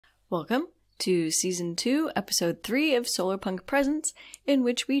Welcome to Season 2, Episode 3 of Solarpunk Presents, in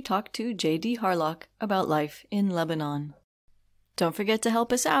which we talk to J.D. Harlock about life in Lebanon. Don't forget to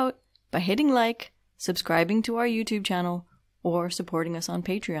help us out by hitting like, subscribing to our YouTube channel, or supporting us on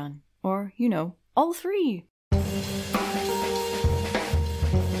Patreon. Or, all three!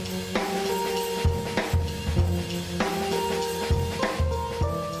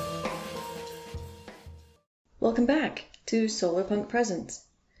 Welcome back to Solarpunk Presents.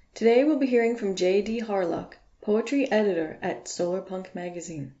 Today we'll be hearing from J.D. Harlock, poetry editor at Solarpunk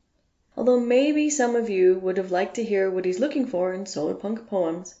Magazine. Although maybe some of you would have liked to hear what he's looking for in Solarpunk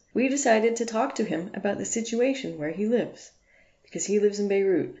poems, we decided to talk to him about the situation where he lives, because he lives in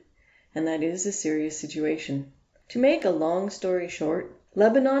Beirut, and that is a serious situation. To make a long story short,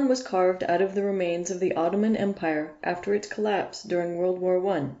 Lebanon was carved out of the remains of the Ottoman Empire after its collapse during World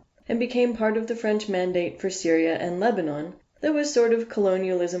War I, and became part of the French mandate for Syria and Lebanon that was sort of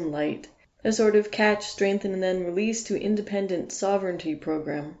colonialism-lite, a sort of catch, strengthen, and then release to independent sovereignty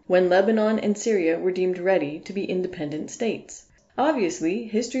program, when Lebanon and Syria were deemed ready to be independent states. Obviously,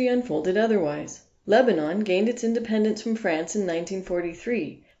 history unfolded otherwise. Lebanon gained its independence from France in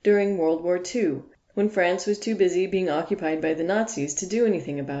 1943, during World War II, when France was too busy being occupied by the Nazis to do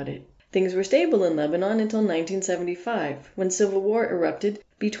anything about it. Things were stable in Lebanon until 1975, when civil war erupted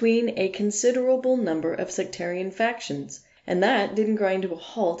between a considerable number of sectarian factions, and that didn't grind to a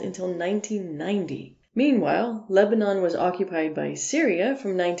halt until 1990. Meanwhile, Lebanon was occupied by Syria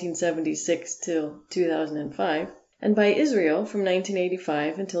from 1976 till 2005, and by Israel from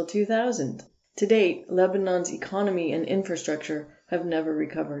 1985 until 2000. To date, Lebanon's economy and infrastructure have never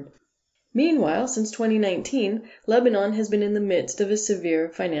recovered. Meanwhile, since 2019, Lebanon has been in the midst of a severe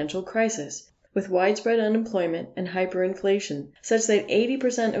financial crisis, with widespread unemployment and hyperinflation, such that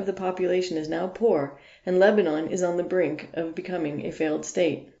 80% of the population is now poor, and Lebanon is on the brink of becoming a failed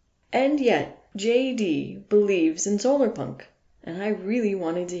state. And yet, J.D. believes in Solarpunk, and I really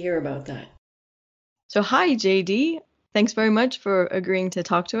wanted to hear about that. So hi, J.D. Thanks very much for agreeing to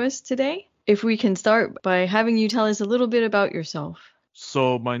talk to us today. If we can start by having you tell us a little bit about yourself.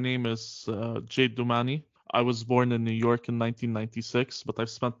 So my name is Jade Doumani. I was born in New York in 1996, but I've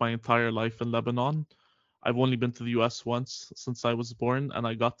spent my entire life in Lebanon. I've only been to the US once since I was born, and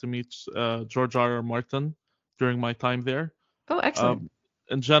I got to meet George R.R. Martin during my time there. Oh, excellent.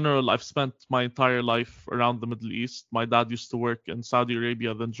 In general, I've spent my entire life around the Middle East. My dad used to work in Saudi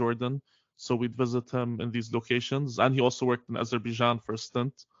Arabia, then Jordan, so we'd visit him in these locations. And he also worked in Azerbaijan for a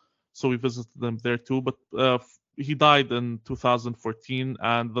stint, so we visited him there too. But he died in 2014,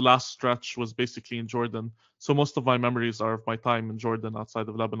 and the last stretch was basically in Jordan. So most of my memories are of my time in Jordan outside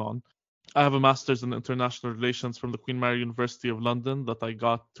of Lebanon. I have a master's in international relations from the Queen Mary University of London that I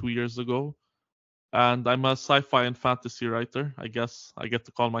got 2 years ago. And I'm a sci-fi and fantasy writer. I guess I get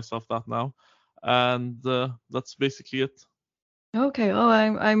to call myself that now. And that's basically it. Okay. Oh,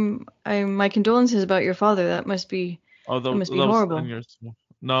 I'm my condolences about your father. That must be that must be was horrible. 10 years ago.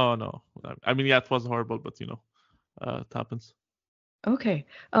 No. I mean, yeah, it was horrible, but it happens. Okay.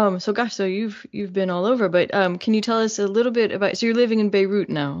 So you've been all over, but can you tell us a little bit about? So you're living in Beirut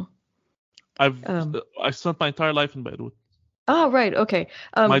now. I spent my entire life in Beirut. Oh, right. Okay.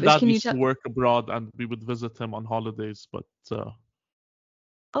 My dad used to work abroad, and we would visit him on holidays. But okay.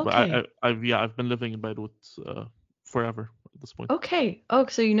 But I've been living in Beirut forever at this point. Okay. Oh,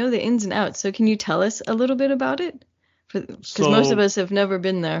 so you know the ins and outs. So can you tell us a little bit about it? Because most of us have never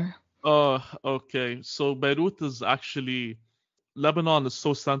been there. Okay. So Beirut is actually, Lebanon is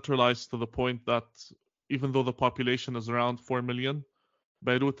so centralized to the point that even though the population is around 4 million,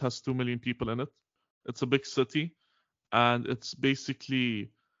 Beirut has 2 million people in it. It's a big city, and it's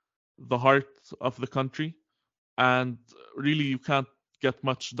basically the heart of the country. And really, you can't get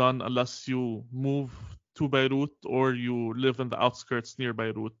much done unless you move to Beirut or you live in the outskirts near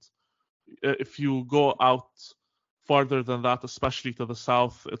Beirut. If you go out farther than that, especially to the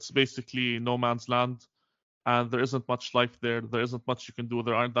south, it's basically no man's land, and there isn't much life there. There isn't much you can do.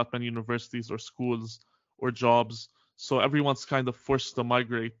 There aren't that many universities or schools or jobs. So everyone's kind of forced to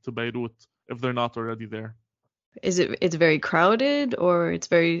migrate to Beirut if they're not already there. It's very crowded, or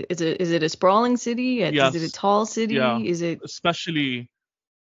is it a sprawling city? Yes. Is it a tall city? Yeah. Is it especially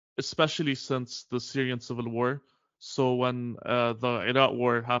since the Syrian civil war. So when the Iraq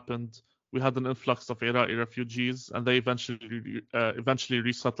war happened, we had an influx of Iraqi refugees, and they eventually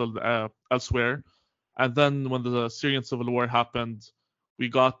resettled elsewhere. And then when the Syrian civil war happened, we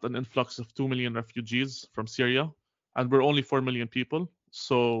got an influx of 2 million refugees from Syria, and we're only 4 million people.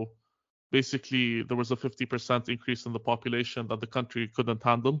 So basically, there was a 50% increase in the population that the country couldn't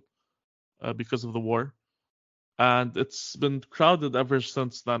handle because of the war. And it's been crowded ever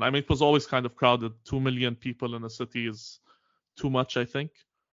since then. I mean, it was always kind of crowded. 2 million people in a city is too much, I think.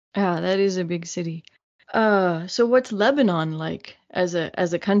 Yeah, that is a big city. So what's Lebanon like as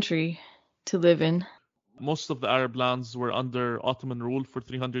a country to live in? Most of the Arab lands were under Ottoman rule for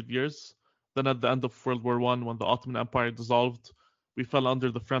 300 years. Then at the end of World War I, when the Ottoman Empire dissolved, we fell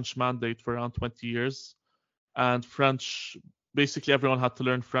under the French mandate for around 20 years. And French, basically everyone had to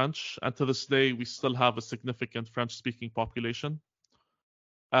learn French. And to this day, we still have a significant French-speaking population.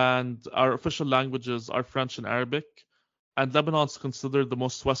 And our official languages are French and Arabic. And Lebanon's considered the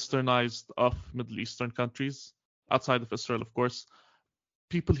most westernized of Middle Eastern countries, outside of Israel, of course.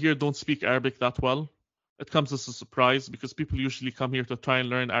 People here don't speak Arabic that well. It comes as a surprise because people usually come here to try and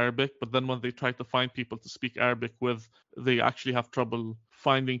learn Arabic, but then when they try to find people to speak Arabic with, they actually have trouble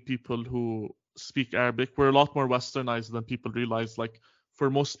finding people who speak Arabic. We're a lot more westernized than people realize. Like,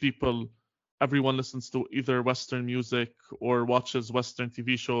 for most people, everyone listens to either Western music or watches Western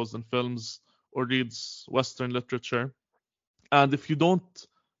TV shows and films or reads Western literature. And if you don't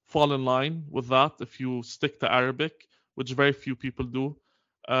fall in line with that, if you stick to Arabic, which very few people do,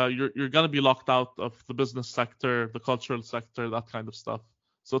 you're gonna be locked out of the business sector, the cultural sector, that kind of stuff.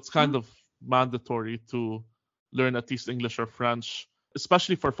 So it's kind of mandatory to learn at least English or French,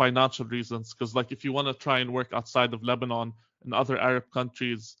 especially for financial reasons. Because like if you want to try and work outside of Lebanon in other Arab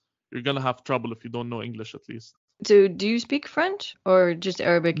countries, you're gonna have trouble if you don't know English at least. So do you speak French or just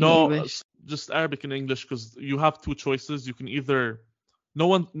Arabic and No, English? just Arabic and English because you have two choices. You can either no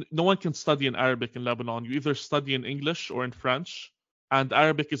one can study in Arabic in Lebanon. You either study in English or in French, and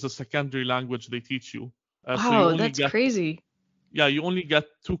Arabic is a secondary language they teach you. So you Wow, only that's get crazy. you only get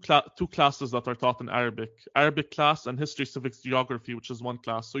two classes that are taught in Arabic. Arabic class and history, civics, geography, which is one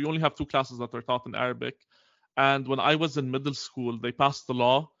class. So you only have two classes that are taught in Arabic. And when I was in middle school, they passed the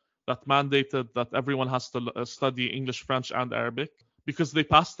law that mandated that everyone has to study English, French, and Arabic. Because they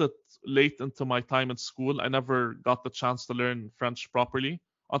passed it late into my time in school, I never got the chance to learn French properly.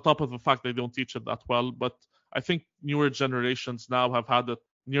 On top of the fact they don't teach it that well, but I think newer generations now have had it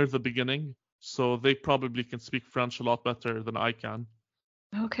near the beginning, so they probably can speak French a lot better than I can.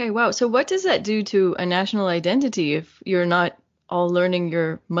 Okay, wow. So what does that do to a national identity if you're not all learning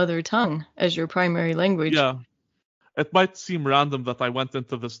your mother tongue as your primary language? Yeah, it might seem random that I went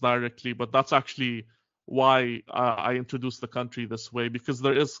into this directly, but that's actually why I introduced the country this way, because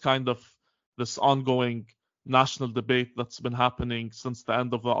there is kind of this ongoing national debate that's been happening since the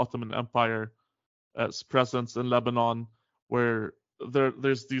end of the Ottoman Empire's presence in Lebanon, where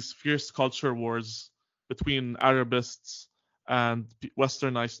there's these fierce culture wars between Arabists and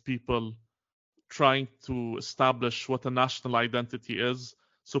Westernized people trying to establish what a national identity is.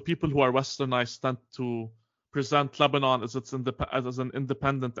 So people who are Westernized tend to present Lebanon as as an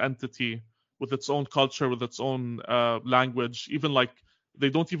independent entity with its own culture, with its own language. Even like they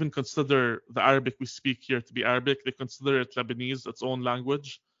don't even consider the Arabic we speak here to be Arabic. They consider it Lebanese, its own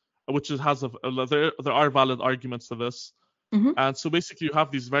language, which there are valid arguments to this. Hmm. And so basically, you have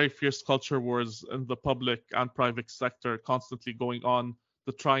these very fierce culture wars in the public and private sector constantly going on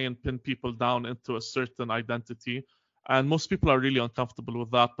to try and pin people down into a certain identity. And most people are really uncomfortable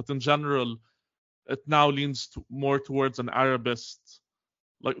with that. But in general, it now leans more towards an Arabist.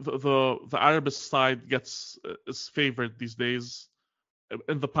 Like the Arabist side is favored these days.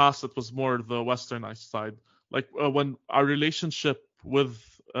 In the past, it was more the Westernized side. Like when our relationship with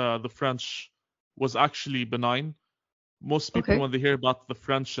the French was actually benign. Most people, Okay. when they hear about the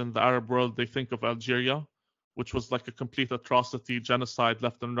French in the Arab world, they think of Algeria, which was like a complete atrocity, genocide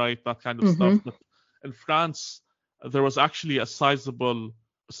left and right, that kind of stuff. Hmm. But in France, there was actually a sizable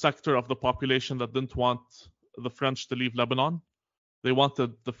sector of the population that didn't want the French to leave Lebanon. They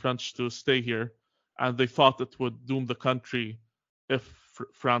wanted the French to stay here, and they thought it would doom the country if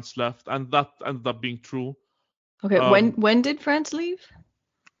France left, and that ended up being true. Okay. When Um, when did France leave?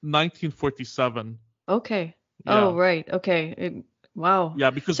 1947, Okay. Oh, yeah. right. Okay. Wow.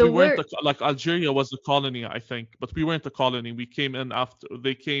 Yeah, because So we weren't where like Algeria was a colony, I think, but we weren't a colony. We came in after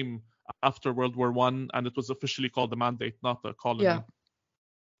they came after World War One, and it was officially called the Mandate, not a yeah. colony.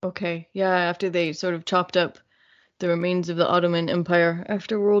 Okay. Yeah, after they sort of chopped up the remains of the Ottoman Empire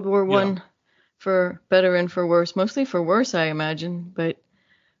after World War Yeah, One, for better and for worse, mostly for worse, I imagine. But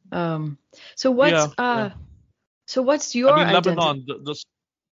um, so what's yeah, yeah. I your mean, identity?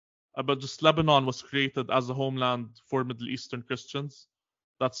 just Lebanon was created as a homeland for Middle Eastern Christians.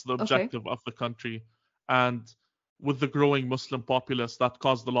 That's the Okay. objective of the country, and with the growing Muslim populace, that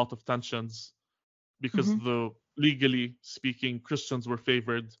caused a lot of tensions because Hmm. the legally speaking Christians were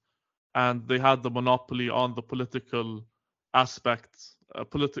favored and they had the monopoly on the political aspects,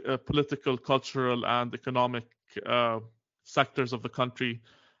 political, cultural, and economic sectors of the country.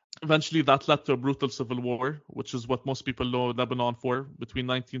 Eventually, that led to a brutal civil war, which is what most people know Lebanon for, between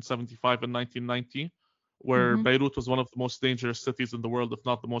 1975 and 1990, where Hmm. Beirut was one of the most dangerous cities in the world, if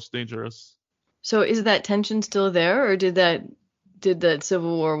not the most dangerous. So is that tension still there, or did that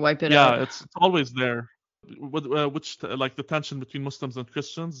civil war wipe it out? Yeah, it's always there. Like the tension between Muslims and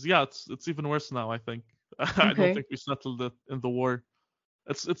Christians. Yeah, it's even worse now, I think. I don't Okay. think we settled it in the war.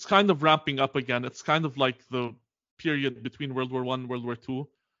 It's kind of ramping up again. It's kind of like the period between World War One, World War Two,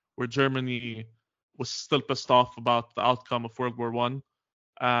 where Germany was still pissed off about the outcome of World War One,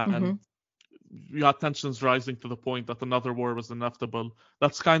 Hmm. and we had tensions rising to the point that another war was inevitable.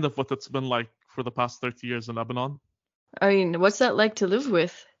 That's kind of what it's been like for the past 30 years in Lebanon. I mean, what's that like to live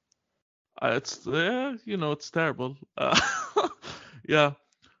with? It's terrible. Yeah,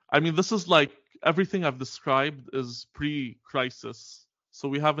 I mean, this is like everything I've described is pre-crisis, so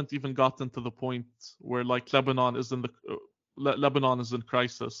we haven't even gotten to the point where like Lebanon is in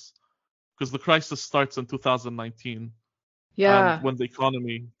crisis, because the crisis starts in 2019, and Yeah. when the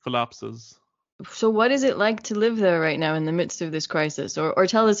economy collapses. So what is it like to live there right now in the midst of this crisis? Or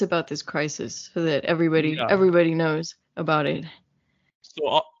tell us about this crisis so that everybody Yeah. everybody knows about it.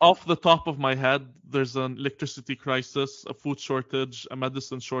 So off the top of my head, there's an electricity crisis, a food shortage, a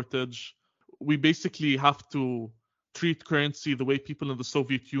medicine shortage. We basically have to treat currency the way people in the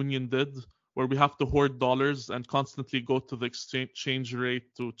Soviet Union did, where we have to hoard dollars and constantly go to the exchange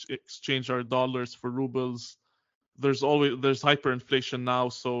rate to exchange our dollars for rubles. There's hyperinflation now,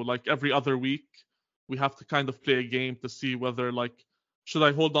 so like every other week, we have to kind of play a game to see whether like should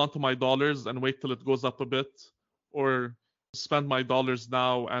I hold on to my dollars and wait till it goes up a bit, or spend my dollars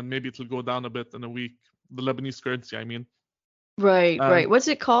now and maybe it'll go down a bit in a week. The Lebanese currency, I mean. Right, And right. What's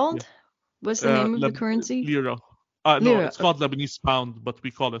it yeah, called? What's the name of the Leb- currency? lira. No, Lira. it's called Lebanese pound, but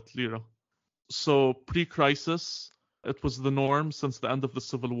we call it lira. So pre-crisis, it was the norm since the end of the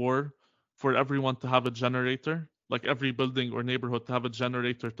Civil War for everyone to have a generator, like every building or neighborhood to have a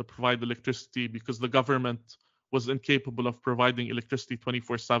generator to provide electricity because the government was incapable of providing electricity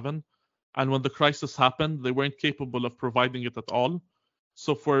 24/7. And when the crisis happened, they weren't capable of providing it at all.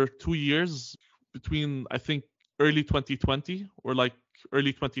 So for 2 years, between I think early 2020 or like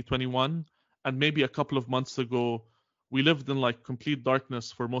early 2021, and maybe a couple of months ago, we lived in like complete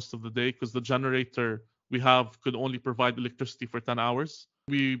darkness for most of the day because the generator we have could only provide electricity for 10 hours.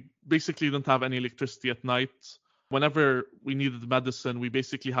 We basically didn't have any electricity at night. Whenever we needed medicine, we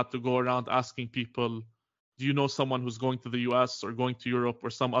basically had to go around asking people, do you know someone who's going to the US or going to Europe or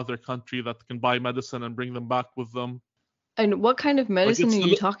some other country that can buy medicine and bring them back with them? And what kind of Like medicine are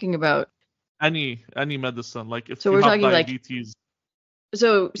you talking about? any medicine. Like if So you we're have talking like diabetes,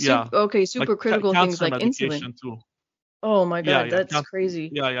 super yeah, okay, like super critical things cancer like insulin. medication too. Oh my Yeah, God, yeah, that's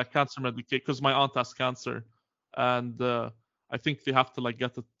crazy. cancer medication. Because my aunt has cancer, and I think they have to like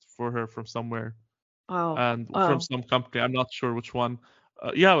get it for her from somewhere Wow. and from Wow. some company. I'm not sure which one.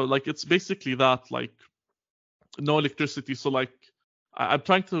 Yeah, like it's basically that, like no electricity. So like I'm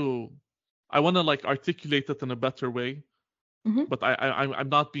trying to, I want to like articulate it in a better way, Hmm. but I'm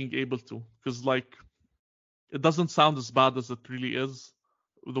not being able to because like it doesn't sound as bad as it really is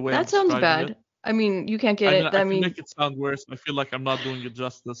the way I'm That sounds describing it. bad. I mean, you can't get I mean, it. I I can mean, make it sound worse. I feel like I'm not doing it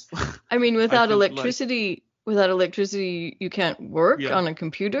justice. I mean, I without feel like, electricity, you can't work yeah, on a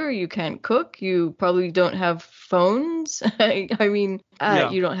computer, you can't cook, you probably don't have phones. I mean,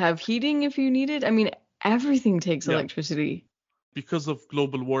 yeah, you don't have heating if you need it. I mean, everything takes yeah. electricity. Because of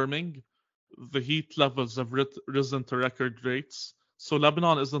global warming, the heat levels have risen to record rates. So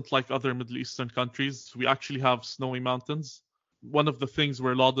Lebanon isn't like other Middle Eastern countries. We actually have snowy mountains. One of the things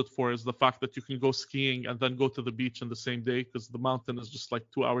we're lauded for is the fact that you can go skiing and then go to the beach in the same day because the mountain is just like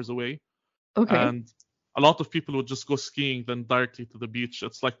 2 hours away. Okay. And a lot of people would just go skiing then directly to the beach.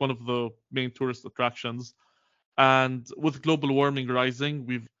 It's like one of the main tourist attractions. And with global warming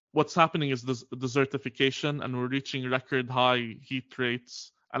rising, what's happening is this desertification, and we're reaching record high heat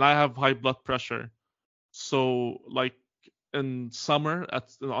rates. And I have high blood pressure, so like in summer,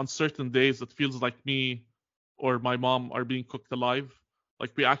 on certain days, it feels like me or my mom are being cooked alive.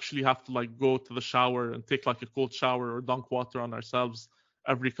 Like we actually have to like go to the shower and take like a cold shower or dunk water on ourselves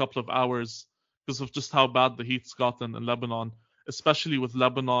every couple of hours because of just how bad the heat's gotten in Lebanon, especially with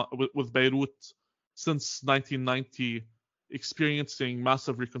with Beirut since 1990 experiencing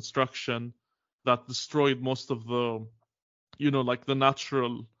massive reconstruction that destroyed most of the, like the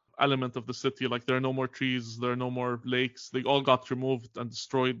natural element of the city. Like there are no more trees, there are no more lakes. They all got removed and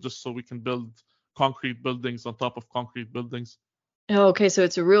destroyed just so we can build concrete buildings on top of concrete buildings. Oh, okay, so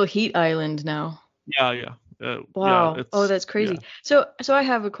it's a real heat island now. Yeah, yeah. Yeah, Wow. Oh, it's that's yeah. crazy. So I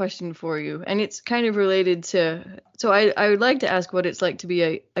have a question for you, and it's kind of related to. So I would like to ask what it's like to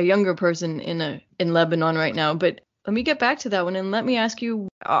be a younger person in Lebanon right now, but let me get back to that one and let me ask you,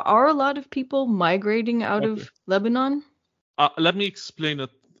 are a lot of people migrating out Okay. of Lebanon? Let me explain it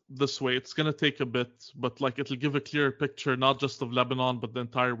this way. It's gonna take a bit, but like it'll give a clearer picture, not just of Lebanon, but the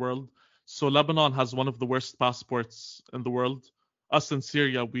entire world. So Lebanon has one of the worst passports in the world. Us in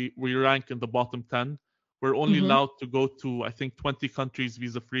Syria, we rank in the bottom 10. We're only Mm-hmm. allowed to go to, I think, 20 countries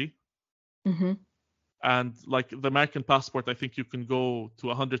visa free. Mm-hmm. And like the American passport, I think you can go to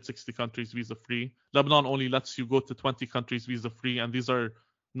 160 countries visa free. Lebanon only lets you go to 20 countries visa free, and these are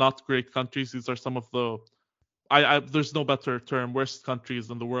not great countries. These are some of the there's no better term, worst countries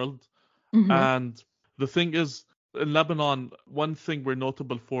in the world. Mm-hmm. And the thing is, in Lebanon, one thing we're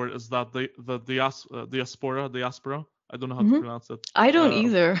notable for is that diaspora. I don't know how to Mm-hmm. pronounce it. I don't Uh,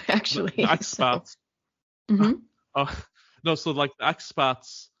 either, the actually. So. expats. Mm-hmm. Uh, no, so like the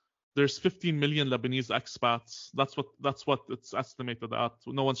expats, there's 15 million Lebanese expats. That's what it's estimated at.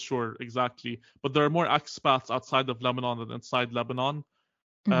 No one's sure exactly, but there are more expats outside of Lebanon than inside Lebanon.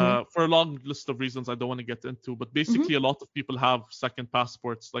 Mm-hmm. For a long list of reasons I don't want to get into, but Mm-hmm. basically a lot of people have second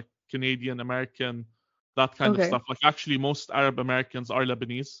passports, like Canadian, American, that kind of Okay. stuff. Like actually, most Arab Americans are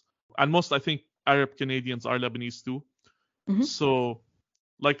Lebanese, and most I think Arab Canadians are Lebanese too. Mm-hmm. So,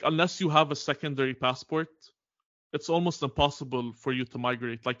 like unless you have a secondary passport, it's almost impossible for you to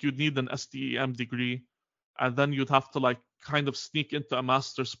migrate. Like you'd need an STEM degree, and then you'd have to like kind of sneak into a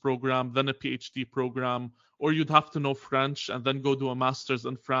master's program, then a PhD program, or you'd have to know French and then go do a master's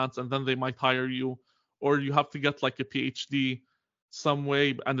in France, and then they might hire you, or you have to get like a PhD some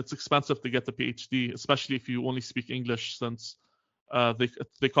way, and it's expensive to get a PhD, especially if you only speak English, since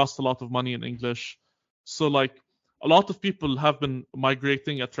they cost a lot of money in English. So like a lot of people have been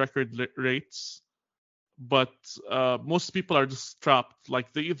migrating at record rates, but most people are just trapped.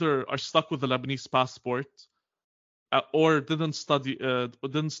 Like they either are stuck with a Lebanese passport, or didn't study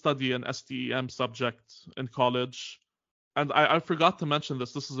an STEM subject in college. And I forgot to mention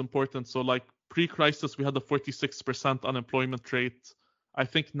this. This is important. So like pre-crisis, we had a 46% unemployment rate. I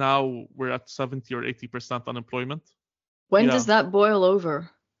think now we're at 70 or 80% unemployment. When Yeah. does that boil over?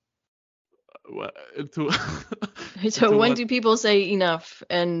 Into So into when what? do people say enough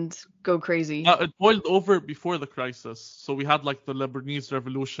and go crazy? It boiled over before the crisis. So we had like the Lebanese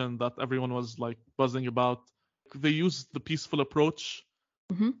revolution that everyone was like buzzing about. They used the peaceful approach,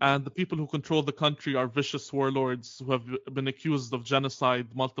 Mm-hmm. and the people who control the country are vicious warlords who have been accused of genocide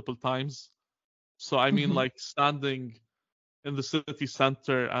multiple times. So I mean, Mm-hmm. like standing in the city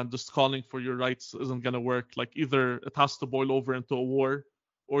center and just calling for your rights isn't gonna work. Like either it has to boil over into a war,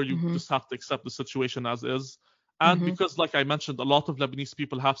 or you Mm-hmm. just have to accept the situation as is. And Mm-hmm. because, like I mentioned, a lot of Lebanese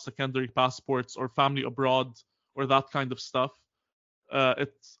people have secondary passports or family abroad or that kind of stuff,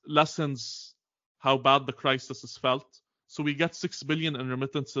 it lessens how bad the crisis is felt. So we get 6 billion in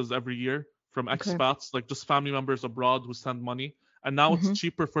remittances every year from Okay. expats, like just family members abroad who send money. And now it's Mm-hmm.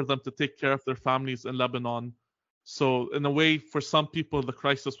 cheaper for them to take care of their families in Lebanon. So in a way, for some people, the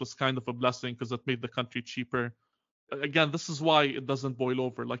crisis was kind of a blessing because it made the country cheaper. Again, this is why it doesn't boil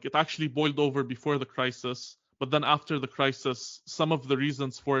over. Like it actually boiled over before the crisis, but then after the crisis, some of the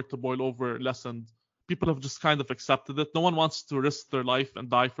reasons for it to boil over lessened. People have just kind of accepted it. No one wants to risk their life and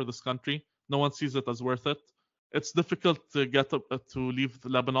die for this country. No one sees it as worth it. It's difficult to to leave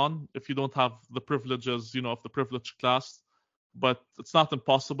Lebanon if you don't have the privileges, of the privileged class, but it's not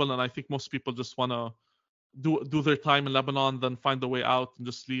impossible. And I think most people just want to do their time in Lebanon, then find a way out and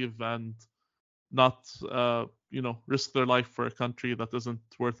just leave and not risk their life for a country that isn't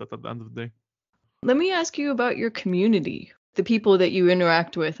worth it at the end of the day. Let me ask you about your community, the people that you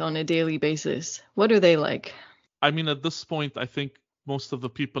interact with on a daily basis. What are they like? I mean, at this point, I think most of the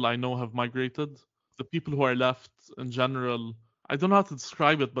people I know have migrated. The people who are left in general, I don't know how to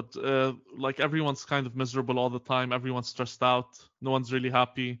describe it, but like everyone's kind of miserable all the time. Everyone's stressed out. No one's really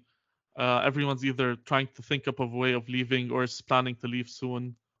happy. Everyone's either trying to think up of a way of leaving or is planning to leave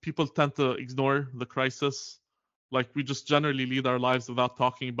soon. People tend to ignore the crisis. Like we just generally lead our lives without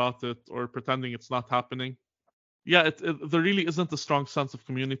talking about it or pretending it's not happening. Yeah, there really isn't a strong sense of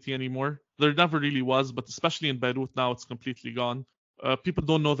community anymore. There never really was, but especially in Beirut now, it's completely gone. People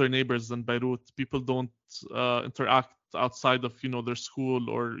don't know their neighbors in Beirut. People don't interact outside of their school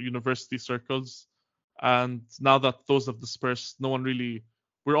or university circles. And now that those have dispersed, no one really.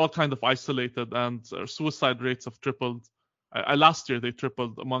 We're all kind of isolated, and suicide rates have tripled. Last year they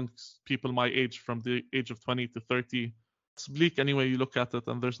tripled amongst people my age, from the age of 20 to 30. It's bleak anyway you look at it,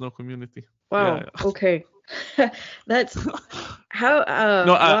 and there's no community. Wow. Yeah. Okay. That's how.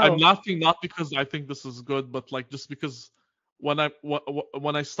 No, I'm Wow. laughing not because I think this is good, but like just because when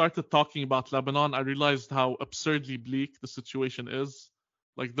I started talking about Lebanon, I realized how absurdly bleak the situation is.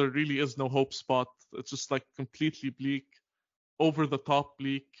 Like there really is no hope spot. It's just like completely bleak, over the top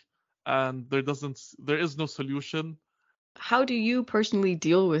bleak, and there is no solution. How do you personally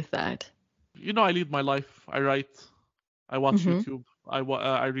deal with that? I lead my life. I write. I watch Mm-hmm. YouTube.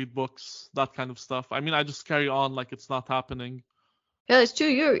 I read books. That kind of stuff. I mean, I just carry on like it's not happening. Yeah, it's true.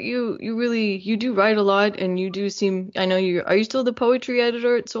 You really you do write a lot, and you do seem. I know you. Are you still the poetry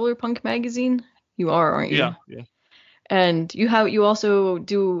editor at Solarpunk Magazine? You are, aren't you? Yeah, yeah. And you also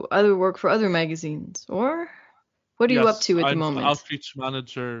do other work for other magazines, or what are you up Yes, to at the I'm the moment? outreach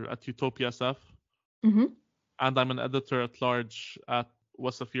manager at Utopia SF, Mm-hmm. and I'm an editor at large at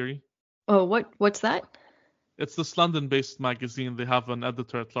West Fury. Oh, what's that? It's this London-based magazine. They have an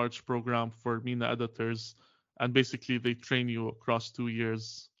editor at large program for MENA editors, and basically they train you across 2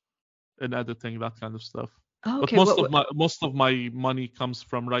 years in editing, that kind of stuff. Oh, But okay. most of my money comes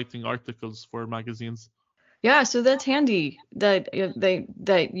from writing articles for magazines. Yeah, so that's handy that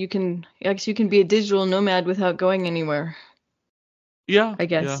that you can I guess you can be a digital nomad without going anywhere, Yeah, I yeah.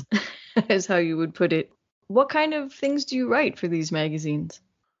 guess, is how you would put it. What kind of things do you write for these magazines?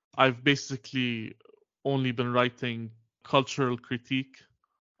 I've basically only been writing cultural critique.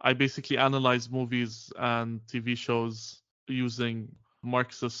 I basically analyze movies and TV shows using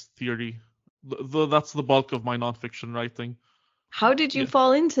Marxist theory. That's the bulk of my nonfiction writing. How did you Yeah.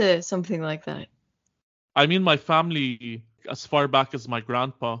 fall into something like that? I mean, my family, as far back as my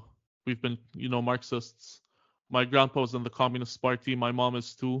grandpa, we've been, Marxists. My grandpa was in the Communist Party. My mom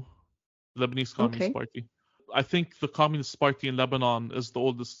is too, Lebanese Communist Okay. Party. I think the Communist Party in Lebanon is the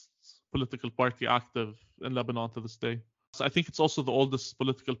oldest political party active in Lebanon to this day. So I think it's also the oldest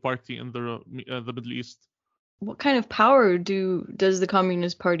political party in the Middle East. What kind of power does the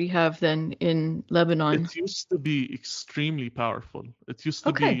Communist Party have then in Lebanon? It used to be extremely powerful. It used to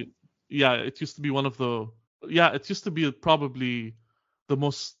Okay. be, yeah, it used to be it used to be probably the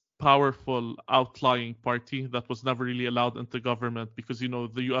most powerful outlying party that was never really allowed into government because,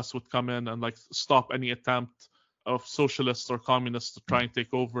 the US would come in and like stop any attempt of socialists or communists to try and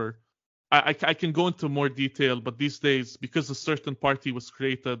take over. I can go into more detail, but these days, because a certain party was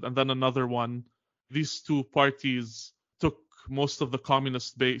created and then another one, these two parties took most of the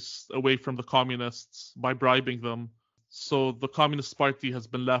communist base away from the communists by bribing them. So the Communist Party has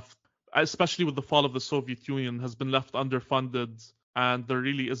been left, especially with the fall of the Soviet Union, has been left underfunded, and there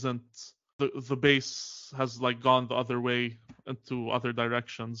really isn't the base has like gone the other way into other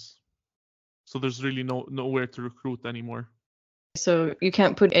directions. So there's really nowhere to recruit anymore. So you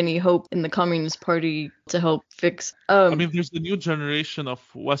can't put any hope in the Communist Party to help fix. I mean, there's the new generation of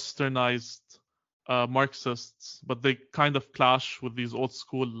westernized Marxists, but they kind of clash with these old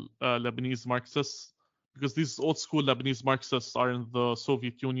school Lebanese Marxists because these old school Lebanese Marxists are in the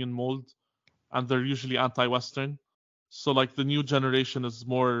Soviet Union mold and they're usually anti-Western. So, like, the new generation is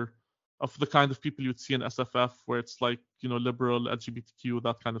more of the kind of people you'd see in SFF, where it's like, liberal, LGBTQ,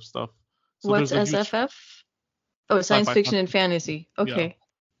 that kind of stuff. So What's there's a huge SFF? Oh, science sci-fi fiction and fantasy. fantasy. Yeah, Okay.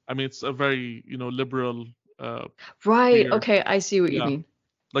 I mean, it's a very, liberal, Right. queer. Okay, I see what you Yeah, mean.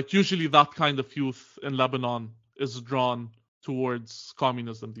 like usually that kind of youth in Lebanon is drawn towards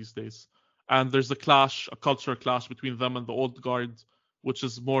communism these days. And there's a cultural clash between them and the old guard, which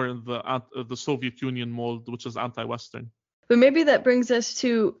is more in the Soviet Union mold, which is anti-Western. But maybe that brings us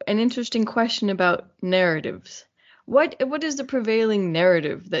to an interesting question about narratives. What is the prevailing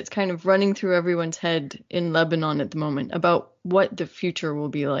narrative that's kind of running through everyone's head in Lebanon at the moment about what the future will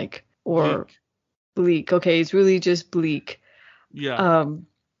be like? Or Bleak. bleak. Okay, it's really just bleak. Yeah. Um,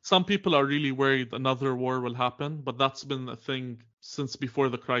 Some people are really worried another war will happen, but that's been a thing since before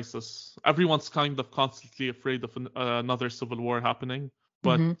the crisis. Everyone's kind of constantly afraid of another civil war happening,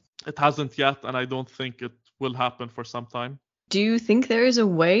 but mhm. it hasn't yet, and I don't think it will happen for some time. Do you think there is a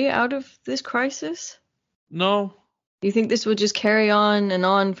way out of this crisis? No, Do you think this will just carry on and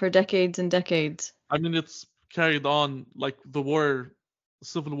on for decades and decades? I mean, it's carried on like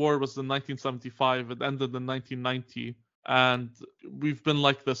civil war was in 1975, it ended in 1990, and we've been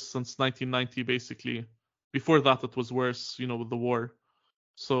like this since 1990, basically. Before that, it was worse, with the war.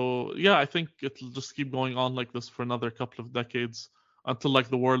 So, yeah, I think it'll just keep going on like this for another couple of decades until like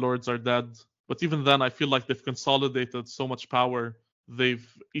the warlords are dead. But even then, I feel like they've consolidated so much power. They've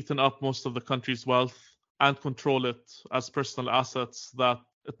eaten up most of the country's wealth and control it as personal assets that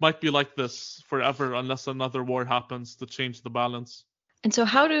it might be like this forever unless another war happens to change the balance. And so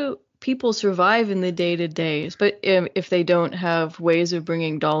how do people survive in the day-to-days, but if they don't have ways of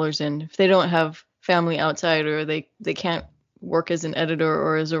bringing dollars in, if they don't have family outside, or they can't work as an editor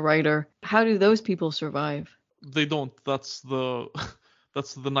or as a writer, how do those people survive? They don't. That's the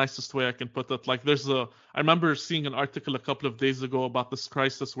that's the nicest way I can put it. Like I remember seeing an article a couple of days ago about this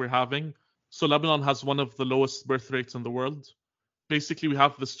crisis we're having. So Lebanon has one of the lowest birth rates in the world. Basically, we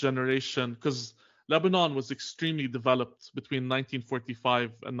have this generation because Lebanon was extremely developed between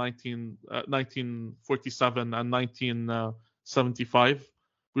 1945 and 1947 and 1975.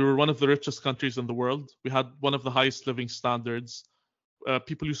 We were one of the richest countries in the world. We had one of the highest living standards.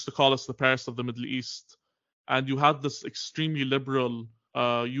 People used to call us the Paris of the Middle East. And you had this extremely liberal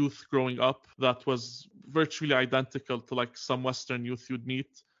youth growing up that was virtually identical to like some Western youth you'd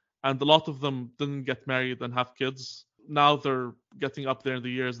meet. And a lot of them didn't get married and have kids. Now they're getting up there in the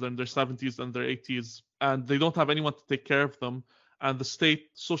years, they're in their 70s and their 80s, and they don't have anyone to take care of them. And the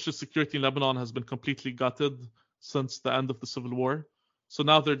state social security in Lebanon has been completely gutted since the end of the civil war. So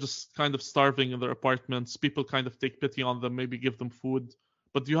now they're just kind of starving in their apartments. People kind of take pity on them, maybe give them food.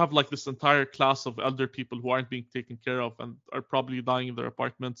 But you have like this entire class of elder people who aren't being taken care of and are probably dying in their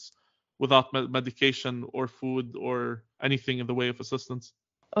apartments without medication or food or anything in the way of assistance.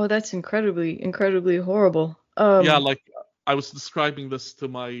 Oh, that's incredibly, incredibly horrible. Yeah, like I was describing this to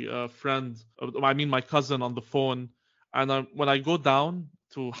my my cousin on the phone. And when I go down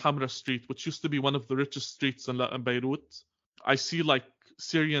to Hamra Street, which used to be one of the richest streets in Beirut, I see like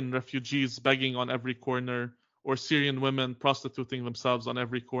Syrian refugees begging on every corner, or Syrian women prostituting themselves on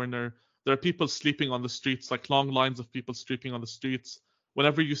every corner. There are people sleeping on the streets, like long lines of people sleeping on the streets.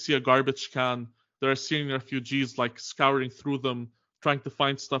 Whenever you see a garbage can, there are Syrian refugees like scouring through them, trying to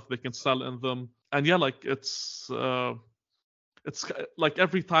find stuff they can sell in them. And yeah, like it's like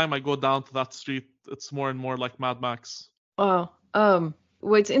every time I go down to that street, it's more and more like Mad Max. Wow.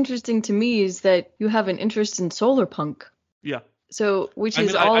 What's interesting to me is that you have an interest in solarpunk. Yeah. So, which I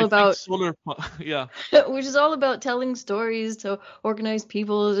is mean, all I about think yeah. which is all about telling stories to organize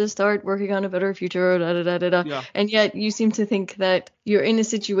people to start working on a better future, da da da da da. Yeah. And yet you seem to think that you're in a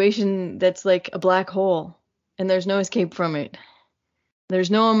situation that's like a black hole and there's no escape from it. There's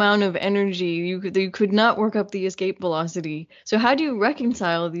no amount of energy. You could not work up the escape velocity. So how do you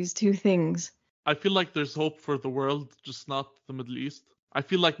reconcile these two things? I feel like there's hope for the world, just not the Middle East. I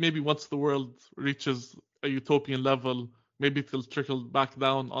feel like maybe once the world reaches a utopian level, maybe it'll trickle back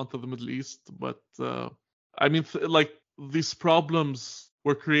down onto the Middle East. But I mean, like these problems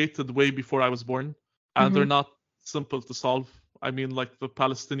were created way before I was born, and they're not simple to solve. I mean, like the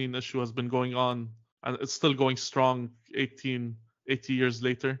Palestinian issue has been going on, and it's still going strong 80 years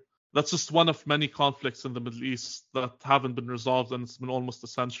later. That's just one of many conflicts in the Middle East that haven't been resolved, and it's been almost a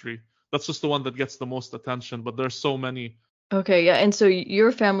century. That's just the one that gets the most attention, but there's so many. Okay, yeah, and so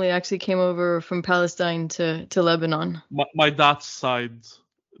your family actually came over from Palestine to Lebanon. My dad's side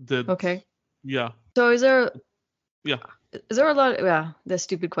did. Okay. Yeah. So is there a lot yeah, that's a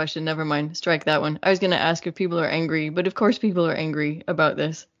stupid question. Never mind. Strike that one. I was going to ask if people are angry, but of course people are angry about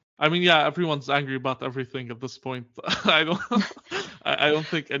this. I mean, yeah, everyone's angry about everything at this point. I don't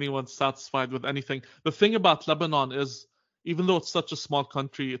think anyone's satisfied with anything. The thing about Lebanon is, even though it's such a small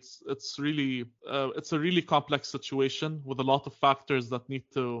country, it's a really complex situation with a lot of factors that need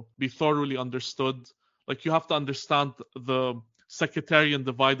to be thoroughly understood. Like you have to understand the sectarian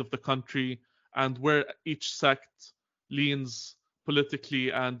divide of the country and where each sect leans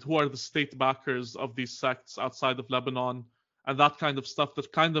politically and who are the state backers of these sects outside of Lebanon, and that kind of stuff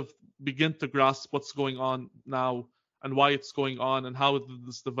that kind of begin to grasp what's going on now and why it's going on and how did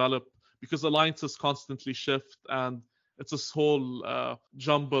this develop, because alliances constantly shift and it's this whole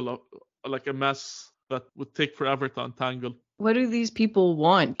jumble of like a mess that would take forever to untangle. What do these people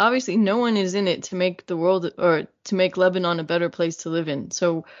want? Obviously, no one is in it to make the world or to make Lebanon a better place to live in.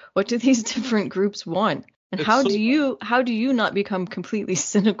 So what do these different groups want? And how do you not become completely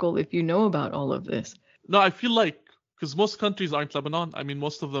cynical if you know about all of this? No, I feel like because most countries aren't Lebanon. I mean,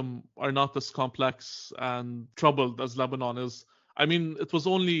 most of them are not as complex and troubled as Lebanon is. I mean, it was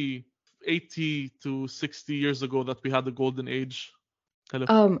only 80 to 60 years ago that we had the golden age.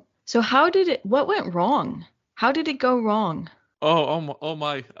 Hello. So what went wrong? How did it go wrong? Oh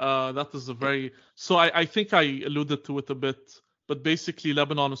my. That is so I think I alluded to it a bit, but basically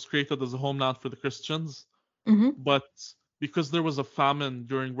Lebanon was created as a homeland for the Christians. But because there was a famine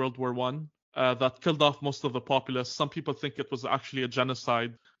during World War I, that killed off most of the populace. Some people think it was actually a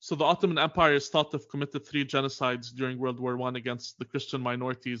genocide. So the Ottoman Empire is thought to have committed 3 genocides during World War I against the Christian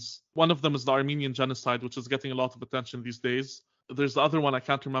minorities. One of them is the Armenian genocide, which is getting a lot of attention these days. There's the other one I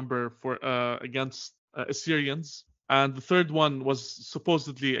can't remember against Assyrians. And the third one was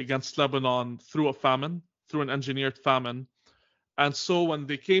supposedly against Lebanon through an engineered famine. And so when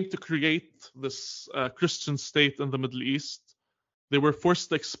they came to create this Christian state in the Middle East, they were forced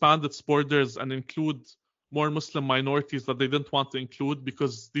to expand its borders and include more Muslim minorities that they didn't want to include,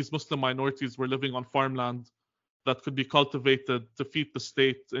 because these Muslim minorities were living on farmland that could be cultivated to feed the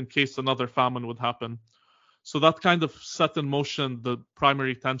state in case another famine would happen. So that kind of set in motion the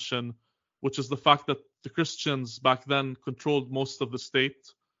primary tension, which is the fact that the Christians back then controlled most of the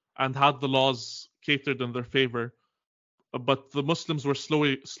state and had the laws catered in their favor. But the Muslims were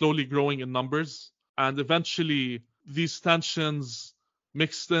slowly growing in numbers, and eventually these tensions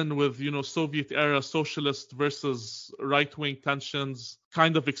mixed in with Soviet era socialist versus right wing tensions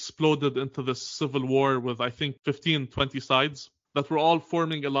kind of exploded into this civil war with, I think, 15-20 sides that were all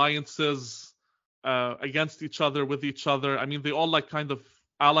forming alliances against each other, with each other. I mean, they all kind of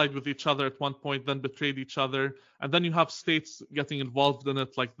allied with each other at one point, then betrayed each other, and then you have states getting involved in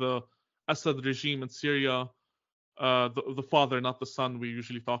it, like the Assad regime in Syria, the father, not the son we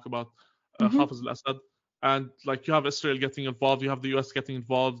usually talk about, Hafiz al-Assad. And you have Israel getting involved, you have the US getting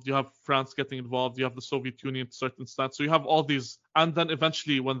involved, you have France getting involved, you have the Soviet Union to a certain extent. So you have all these, and then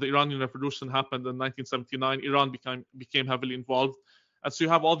eventually when the Iranian Revolution happened in 1979, Iran became heavily involved. And so you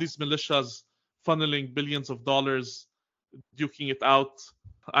have all these militias funneling billions of dollars, duking it out.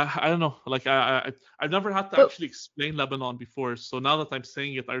 I don't know, I've never had to actually explain Lebanon before. So now that I'm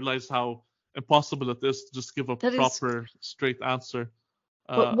saying it, I realize how impossible it is to just give a proper, straight answer.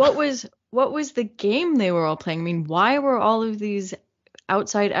 But what was the game they were all playing? I mean, why were all of these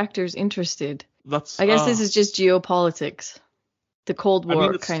outside actors interested? I guess this is just geopolitics, the Cold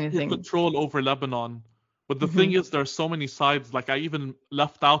War kind of thing. Control over Lebanon. But the thing is, there are so many sides. I even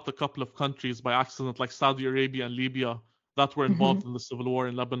left out a couple of countries by accident, like Saudi Arabia and Libya, that were involved in the civil war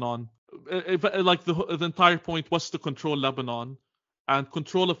in Lebanon. The entire point was to control Lebanon, and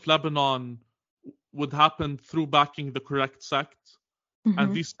control of Lebanon would happen through backing the correct sect.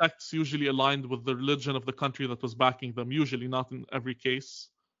 And these sects usually aligned with the religion of the country that was backing them, usually, not in every case.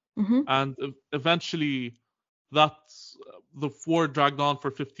 And eventually the war dragged on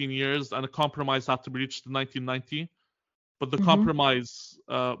for 15 years, and a compromise had to be reached in 1990. But the compromise,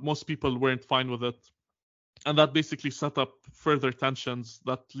 most people weren't fine with it. And that basically set up further tensions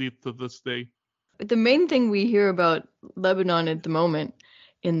that lead to this day. The main thing we hear about Lebanon at the moment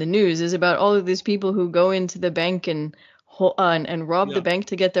in the news is about all of these people who go into the bank and rob the bank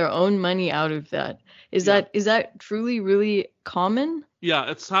to get their own money out of that. Is that truly really common?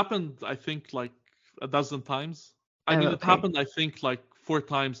 Yeah, it's happened, I think, a dozen times. It happened, I think, 4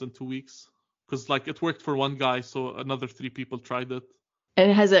 times in 2 weeks. Because it worked for one guy, so another 3 people tried it.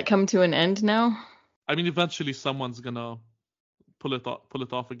 And has that come to an end now? I mean, eventually someone's gonna pull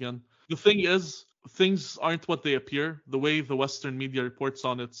it off again. The thing is, things aren't what they appear, the way the Western media reports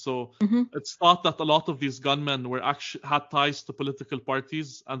on it. So it's thought that a lot of these gunmen had ties to political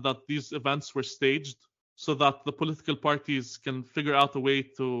parties, and that these events were staged so that the political parties can figure out a way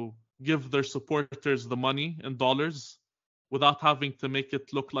to give their supporters the money in dollars without having to make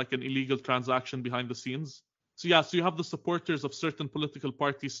it look like an illegal transaction behind the scenes. So you have the supporters of certain political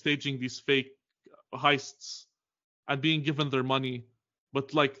parties staging these fake heists and being given their money,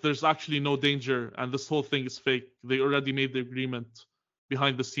 but there's actually no danger, and this whole thing is fake. They already made the agreement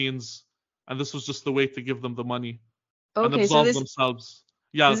behind the scenes, and this was just the way to give them the money and absolve themselves.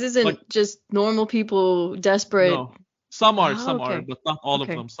 Yeah, this isn't just normal people desperate. No, some are, but not all of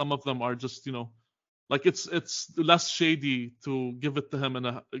them. Some of them are just it's less shady to give it to him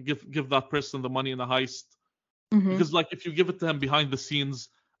and give that person the money in a heist, because if you give it to him behind the scenes,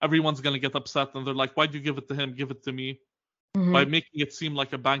 everyone's gonna get upset, and they're like, "Why'd you give it to him? Give it to me." By making it seem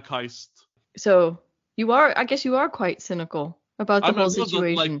like a bank heist. So I guess you are quite cynical about the whole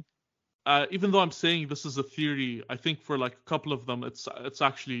situation. Even though I'm saying this is a theory, I think for a couple of them, it's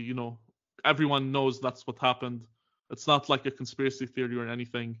actually, everyone knows that's what happened. It's not like a conspiracy theory or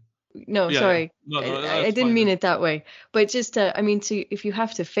anything. No, sorry. No, I didn't mean it that way. But just, if you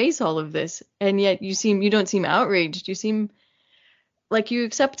have to face all of this, and yet you don't seem outraged. You seem like you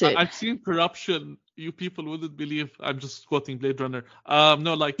accept it. I've seen corruption you people wouldn't believe. I'm just quoting Blade Runner.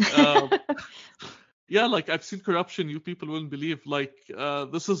 Yeah, I've seen corruption you people wouldn't believe.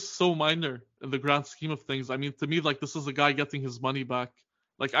 This is so minor in the grand scheme of things. I mean, to me, this is a guy getting his money back.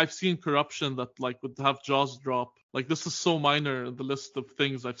 I've seen corruption that would have jaws drop. This is so minor in the list of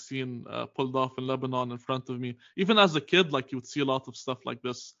things I've seen pulled off in Lebanon in front of me. Even as a kid, you would see a lot of stuff like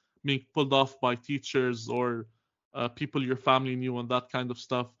this being pulled off by teachers or people your family knew and that kind of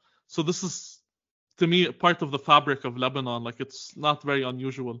stuff. So this is, to me, part of the fabric of Lebanon. It's not very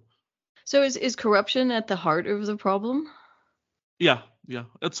unusual. So is corruption at the heart of the problem? Yeah, yeah.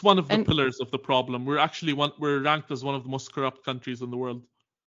 It's one of the And pillars of the problem. We're ranked as one of the most corrupt countries in the world.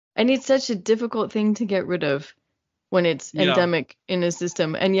 it's such a difficult thing to get rid of when it's Yeah. endemic in a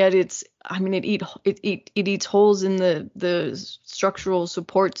system, and yet it eats holes in the structural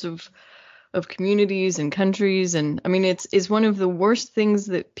supports of communities and countries, and I mean it's one of the worst things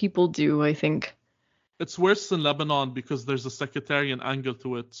that people do, I think. It's worse in Lebanon because there's a sectarian angle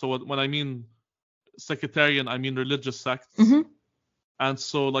to it. So when I mean sectarian, I mean religious sects. Hmm. And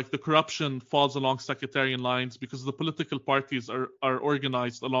so like the corruption falls along sectarian lines because the political parties are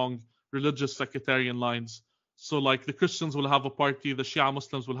organized along religious sectarian lines. So like the Christians will have a party, the Shia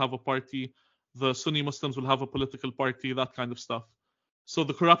Muslims will have a party, the Sunni Muslims will have a political party, that kind of stuff. So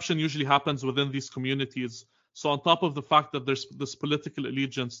the corruption usually happens within these communities. So on top of the fact that there's this political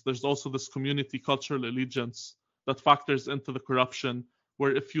allegiance, there's also this community cultural allegiance that factors into the corruption,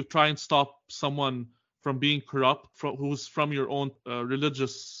 where if you try and stop someone from being corrupt, who's from your own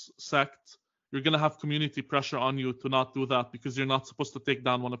religious sect, you're going to have community pressure on you to not do that because you're not supposed to take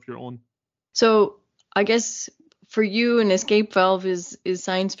down one of your own. So I guess for you, an escape valve is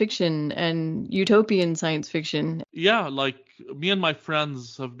science fiction and utopian science fiction. Yeah, like me and my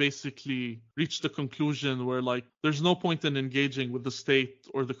friends have basically reached a conclusion where like there's no point in engaging with the state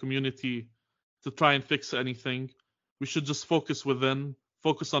or the community to try and fix anything. We should just focus within,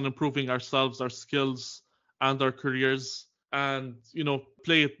 focus on improving ourselves, our skills, and our careers, and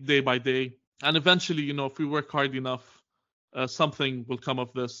play it day by day. And eventually, if we work hard enough, something will come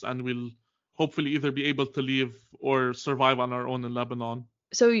of this, and we'll hopefully either be able to leave or survive on our own in Lebanon.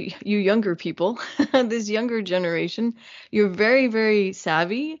 So you younger people, this younger generation, you're very, very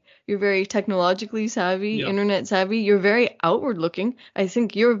savvy. You're very technologically savvy, Yeah. internet savvy. You're very outward looking. I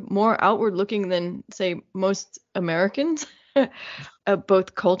think you're more outward looking than, say, most Americans,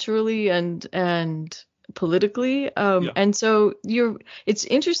 both culturally and politically. Yeah. And so it's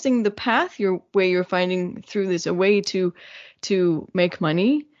interesting the path you're finding through this, a way to make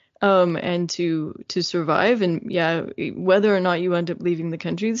money, and to survive, and yeah, whether or not you end up leaving the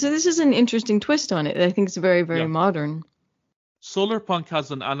country. So this is an interesting twist on it. I think it's very, very Yeah. modern. Solarpunk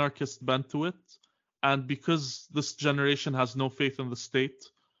has an anarchist bent to it, and because this generation has no faith in the state,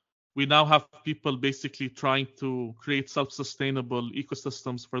 we now have people basically trying to create self-sustainable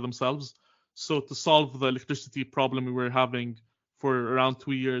ecosystems for themselves. So to solve the electricity problem we were having for around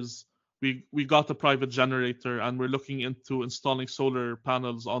 2 years, we got a private generator and we're looking into installing solar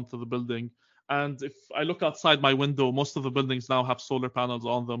panels onto the building. And if I look outside my window, most of the buildings now have solar panels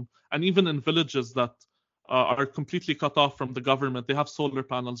on them. And even in villages that are completely cut off from the government, they have solar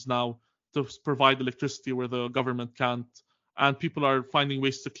panels now to provide electricity where the government can't. And people are finding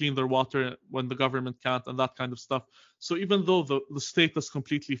ways to clean their water when the government can't, and that kind of stuff. So even though the state has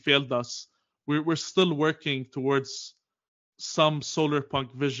completely failed us, we're still working towards some solar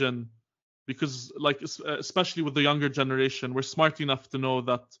punk vision, because like especially with the younger generation, we're smart enough to know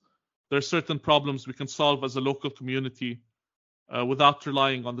that there are certain problems we can solve as a local community without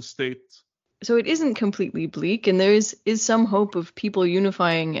relying on the state. So it isn't completely bleak, and there is some hope of people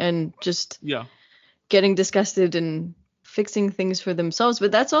unifying and just Yeah. getting disgusted and fixing things for themselves.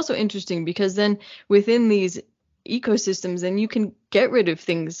 But that's also interesting because then within these ecosystems, then you can get rid of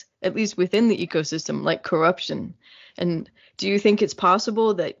things, at least within the ecosystem, like corruption. And do you think it's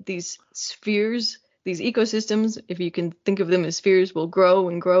possible that these spheres, these ecosystems, if you can think of them as spheres, will grow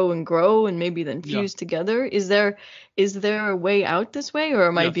and grow and grow and maybe then fuse together? Is there a way out this way, or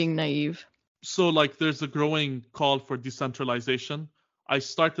am I being naive? So like there's a growing call for decentralization. I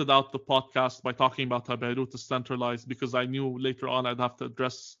started out the podcast by talking about how Beirut is centralized because I knew later on I'd have to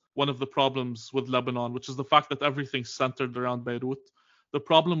address one of the problems with Lebanon, which is the fact that everything's centered around Beirut. The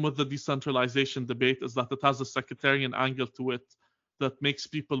problem with the decentralization debate is that it has a sectarian angle to it that makes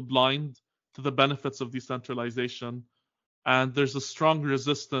people blind to the benefits of decentralization. And there's a strong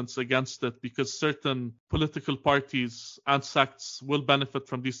resistance against it because certain political parties and sects will benefit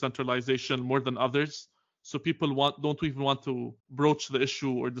from decentralization more than others. So people don't even want to broach the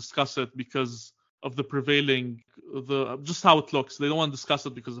issue or discuss it because of the prevailing, just how it looks. They don't want to discuss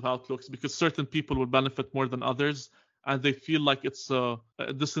it because of how it looks, because certain people will benefit more than others, and they feel like it's a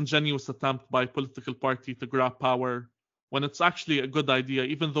disingenuous attempt by a political party to grab power when it's actually a good idea,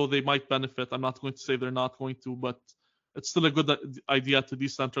 even though they might benefit. I'm not going to say they're not going to, but it's still a good idea to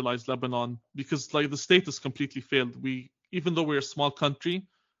decentralize Lebanon because like the state has completely failed. Even though we're a small country,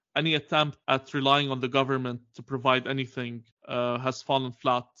 any attempt at relying on the government to provide anything has fallen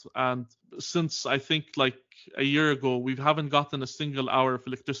flat. And since I think like a year ago, we haven't gotten a single hour of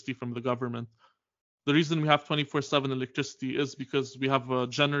electricity from the government. The reason we have 24/7 electricity is because we have a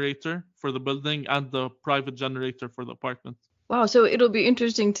generator for the building and the private generator for the apartment. Wow, so it'll be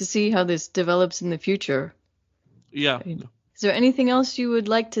interesting to see how this develops in the future. Yeah. Is there anything else you would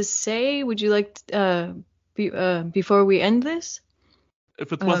like to say? Would you like before we end this?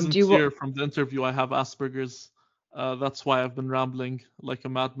 If it wasn't clear from the interview, I have Asperger's. That's why I've been rambling like a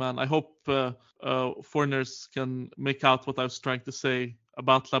madman. I hope foreigners can make out what I was trying to say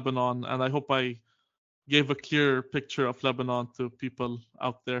about Lebanon, and I hope I gave a clear picture of Lebanon to people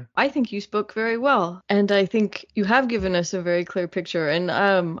out there. I think you spoke very well, and I think you have given us a very clear picture, and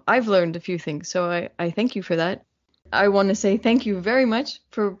I've learned a few things, so I thank you for that. I want to say thank you very much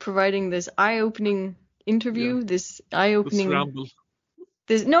for providing this eye-opening interview, this eye-opening... This ramble.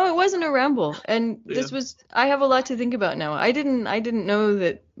 No, it wasn't a ramble, and this was... I have a lot to think about now. I didn't know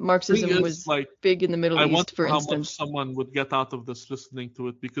that Marxism was big in the Middle East, for instance. How much someone would get out of this listening to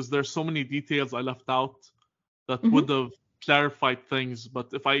it, because there's so many details I left out that would have clarified things,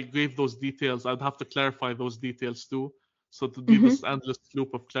 but if I gave those details, I'd have to clarify those details too. So to be this endless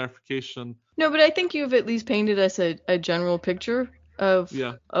loop of clarification. No, but I think you've at least painted us a general picture of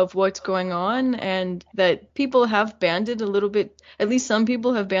what's going on, and that people have banded a little bit, at least some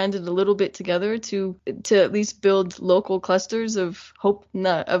people have banded a little bit together to at least build local clusters of hope,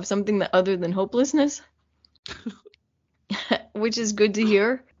 of something that other than hopelessness, which is good to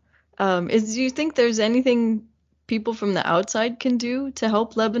hear. Do you think there's anything people from the outside can do to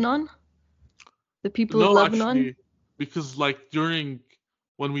help Lebanon? The people of Lebanon? Actually, because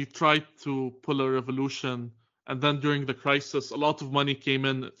when we tried to pull a revolution, and then during the crisis, a lot of money came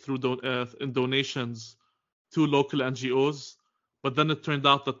in through in donations to local NGOs. But then it turned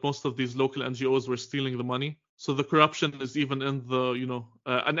out that most of these local NGOs were stealing the money. So the corruption is even in the,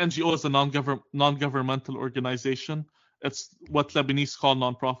 an NGO is a non-governmental organization. It's what Lebanese call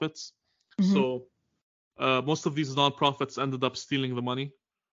nonprofits. So most of these nonprofits ended up stealing the money.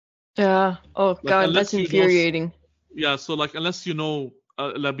 Yeah. Oh, God, that's infuriating. So unless you know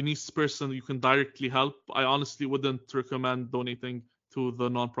a Lebanese person you can directly help, I honestly wouldn't recommend donating to the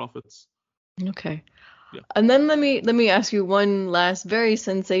nonprofits. Okay. Yeah. And then let me ask you one last very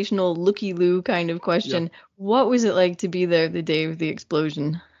sensational looky-loo kind of question. Yeah. What was it like to be there the day of the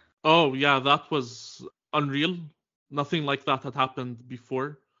explosion? Oh, yeah, that was unreal. Nothing like that had happened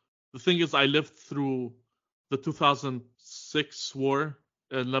before. The thing is, I lived through the 2006 war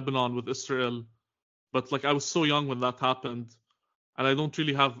in Lebanon with Israel, but I was so young when that happened, and I don't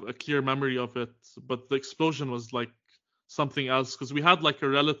really have a clear memory of it. But the explosion was something else, because we had a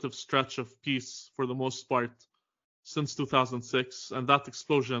relative stretch of peace for the most part since 2006, and that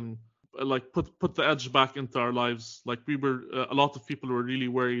explosion put the edge back into our lives. We were a lot of people were really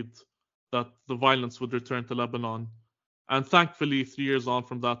worried that the violence would return to Lebanon, and thankfully 3 years on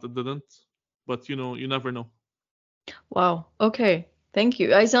from that it didn't. But you never know. Wow. Okay. Thank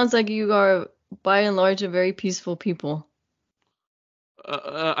you. It sounds like you are by and large a very peaceful people.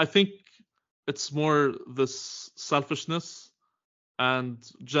 I think it's more this selfishness and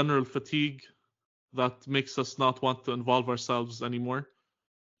general fatigue that makes us not want to involve ourselves anymore.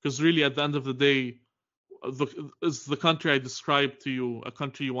 Because really, at the end of the day, is the country I described to you a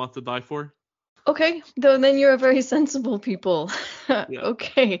country you want to die for? Okay, then you're a very sensible people. Yeah.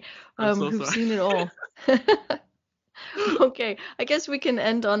 Okay, who've seen it all. Okay, I guess we can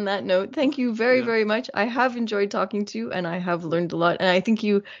end on that note. Thank you very, very much. I have enjoyed talking to you, and I have learned a lot, and I think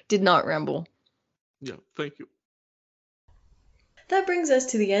you did not ramble. Yeah, thank you. That brings us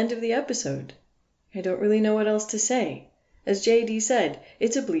to the end of the episode. I don't really know what else to say. As JD said,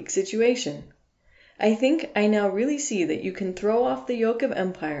 it's a bleak situation. I think I now really see that you can throw off the yoke of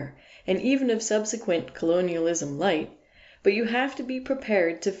empire, and even of subsequent colonialism-lite, but you have to be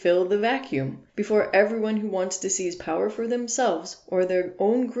prepared to fill the vacuum before everyone who wants to seize power for themselves or their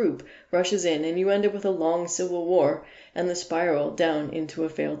own group rushes in, and you end up with a long civil war and the spiral down into a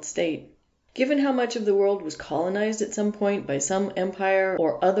failed state. Given how much of the world was colonized at some point by some empire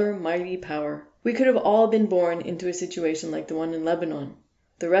or other mighty power, we could have all been born into a situation like the one in Lebanon.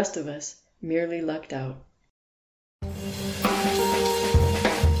 The rest of us merely lucked out.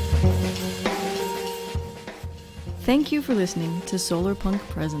 Thank you for listening to Solarpunk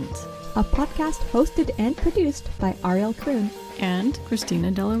Presents, a podcast hosted and produced by Ariel Kroon and Christina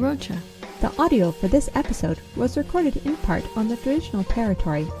Della Rocha. The audio for this episode was recorded in part on the traditional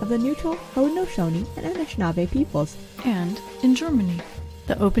territory of the neutral Haudenosaunee and Anishinaabe peoples, and in Germany.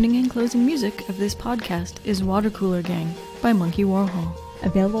 The opening and closing music of this podcast is Water Cooler Gang by Monkey Warhol.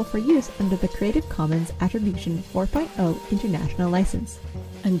 Available for use under the Creative Commons Attribution 4.0 International License.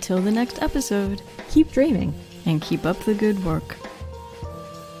 Until the next episode, keep dreaming and keep up the good work.